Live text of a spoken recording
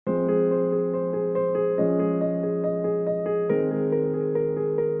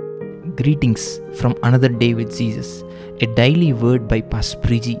Greetings from another day with Jesus, a daily word by Pastor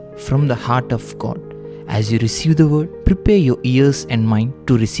Priji from the heart of God. As you receive the word, prepare your ears and mind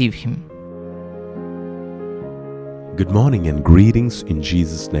to receive Him. Good morning and greetings in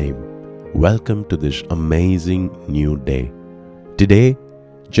Jesus' name. Welcome to this amazing new day. Today,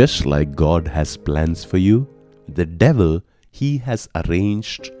 just like God has plans for you, the devil, he has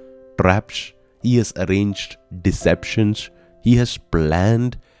arranged traps, he has arranged deceptions, he has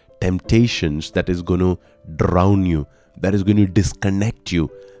planned temptations that is going to drown you, that is going to disconnect you,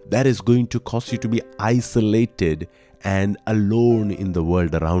 that is going to cause you to be isolated and alone in the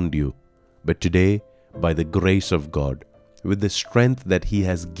world around you. But today, by the grace of God, with the strength that He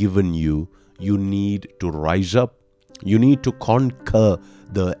has given you, you need to rise up. You need to conquer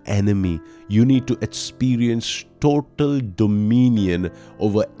the enemy. You need to experience total dominion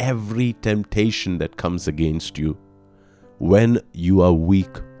over every temptation that comes against you. When you are weak,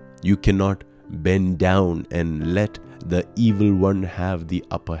 you cannot bend down and let the evil one have the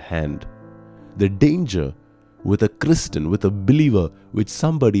upper hand. The danger with a Christian, with a believer, with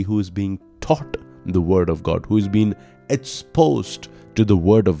somebody who is being taught the Word of God, who is being exposed to the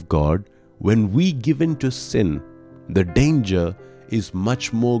Word of God, when we give in to sin, the danger is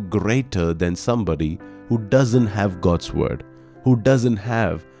much more greater than somebody who doesn't have God's Word, who doesn't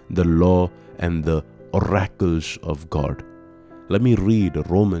have the law and the oracles of God. Let me read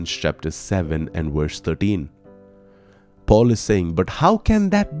Romans chapter 7 and verse 13. Paul is saying, "But how can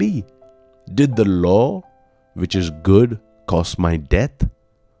that be? Did the law, which is good, cause my death?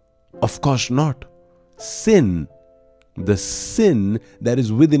 Of course not. Sin, the sin that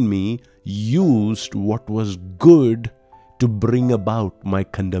is within me, used what was good to bring about my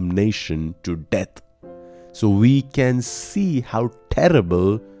condemnation to death." So we can see how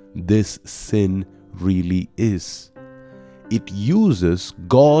terrible this sin really is. It uses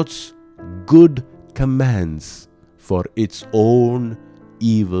God's good commands for its own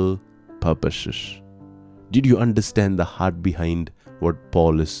evil purposes. Did you understand the heart behind what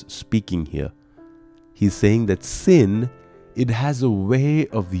Paul is speaking here? He's saying that sin, it has a way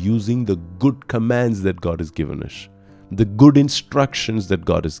of using the good commands that God has given us, the good instructions that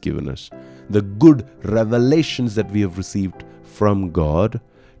God has given us, the good revelations that we have received from God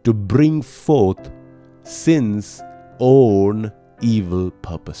to bring forth sin's own evil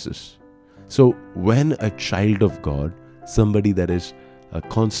purposes. So when a child of God, somebody that is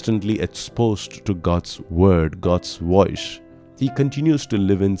constantly exposed to God's word, God's voice, he continues to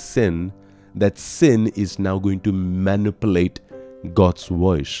live in sin, that sin is now going to manipulate God's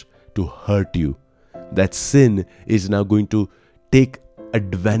voice to hurt you. That sin is now going to take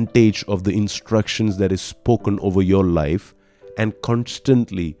advantage of the instructions that is spoken over your life and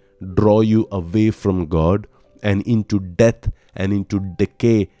constantly draw you away from God and into death and into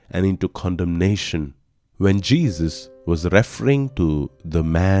decay and into condemnation. When Jesus was referring to the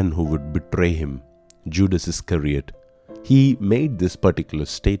man who would betray him, Judas Iscariot, he made this particular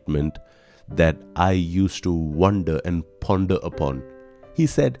statement that I used to wonder and ponder upon. He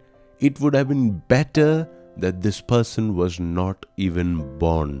said, it would have been better that this person was not even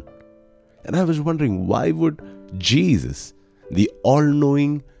born. And I was wondering, why would Jesus, the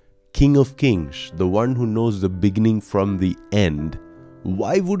all-knowing King of Kings, the one who knows the beginning from the end,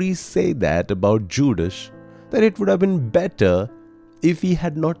 why would he say that about Judas, that it would have been better if he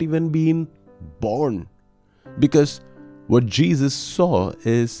had not even been born? Because what Jesus saw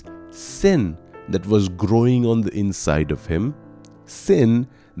is sin that was growing on the inside of him, sin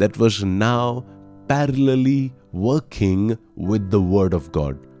that was now parallelly working with the Word of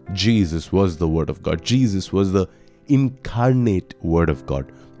God. Jesus was the Word of God. Jesus was the incarnate Word of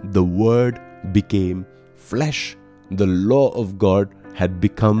God. The Word became flesh. The law of God had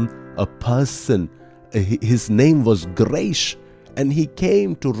become a person. His name was Grace, and He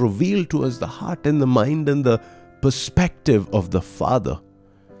came to reveal to us the heart and the mind and the perspective of the Father.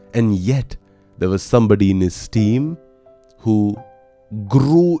 And yet, there was somebody in His team who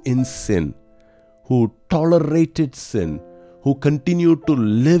grew in sin, who tolerated sin, who continued to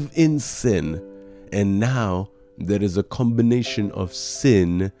live in sin, and now there is a combination of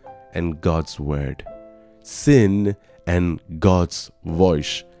sin and God's word, sin and God's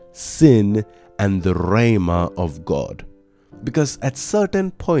voice, sin and the rhema of God. Because at certain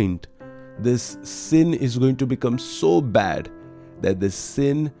point, this sin is going to become so bad that the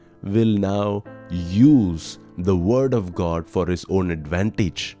sin will now use the word of God for his own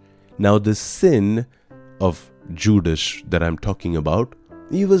advantage. Now the sin of Judas that I'm talking about,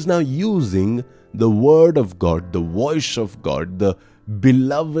 he was now using the word of God, the voice of God, the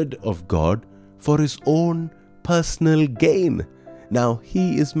beloved of God for his own personal gain. Now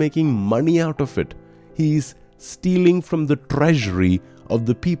he is making money out of it. He is stealing from the treasury of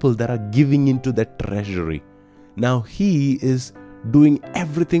the people that are giving into that treasury. Now he is doing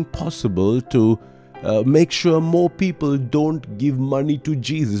everything possible to make sure more people don't give money to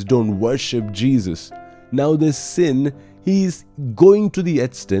Jesus, don't worship Jesus. Now this sin, he is going to the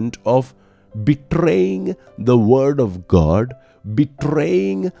extent of betraying the word of God,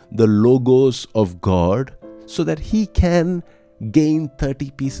 betraying the logos of God, so that he can gain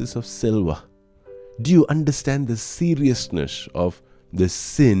 30 pieces of silver. Do you understand the seriousness of the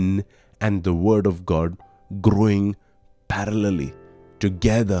sin and the word of God growing parallelly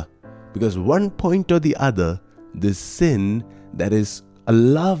together? Because one point or the other, this sin that is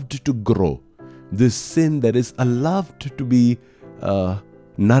allowed to grow, this sin that is allowed to be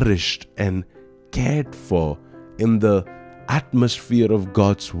nourished and cared for in the atmosphere of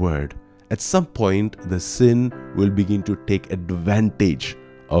God's word, at some point the sin will begin to take advantage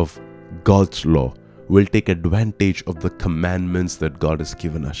of God's law, will take advantage of the commandments that God has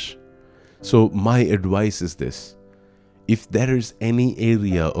given us. So my advice is this: if there is any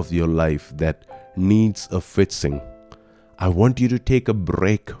area of your life that needs a fixing, I want you to take a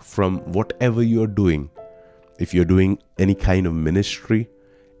break from whatever you're doing. If you're doing any kind of ministry,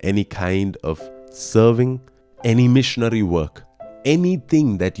 any kind of serving, any missionary work,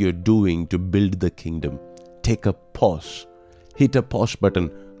 anything that you're doing to build the kingdom, take a pause. Hit a pause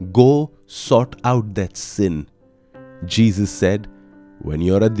button. Go sort out that sin. Jesus said, when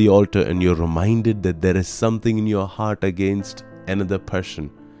you're at the altar and you're reminded that there is something in your heart against another person,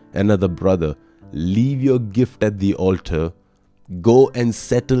 another brother, leave your gift at the altar. Go and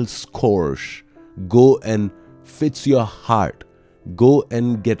settle scores. Go and fix your heart. Go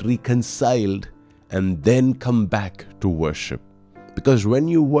and get reconciled, and then come back to worship. Because when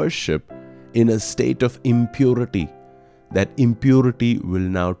you worship in a state of impurity, that impurity will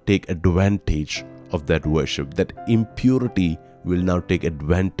now take advantage of that worship. That impurity will now take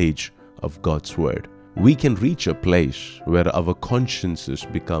advantage of God's word. We can reach a place where our consciences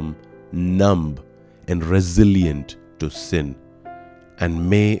become numb and resilient to sin. And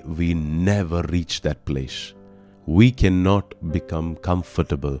may we never reach that place. We cannot become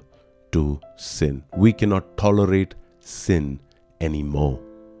comfortable to sin. We cannot tolerate sin anymore.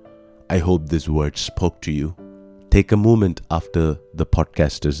 I hope this word spoke to you. Take a moment after the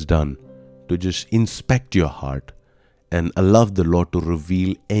podcast is done to just inspect your heart and allow the Lord to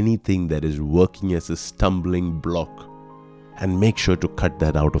reveal anything that is working as a stumbling block, and make sure to cut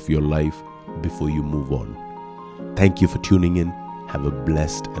that out of your life before you move on. Thank you for tuning in. Have a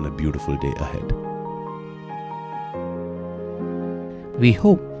blessed and a beautiful day ahead. We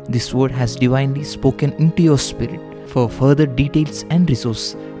hope this word has divinely spoken into your spirit. For further details and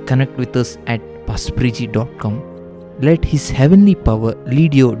resources, connect with us at pastorpriji.com. Let His heavenly power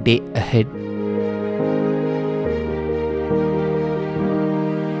lead your day ahead.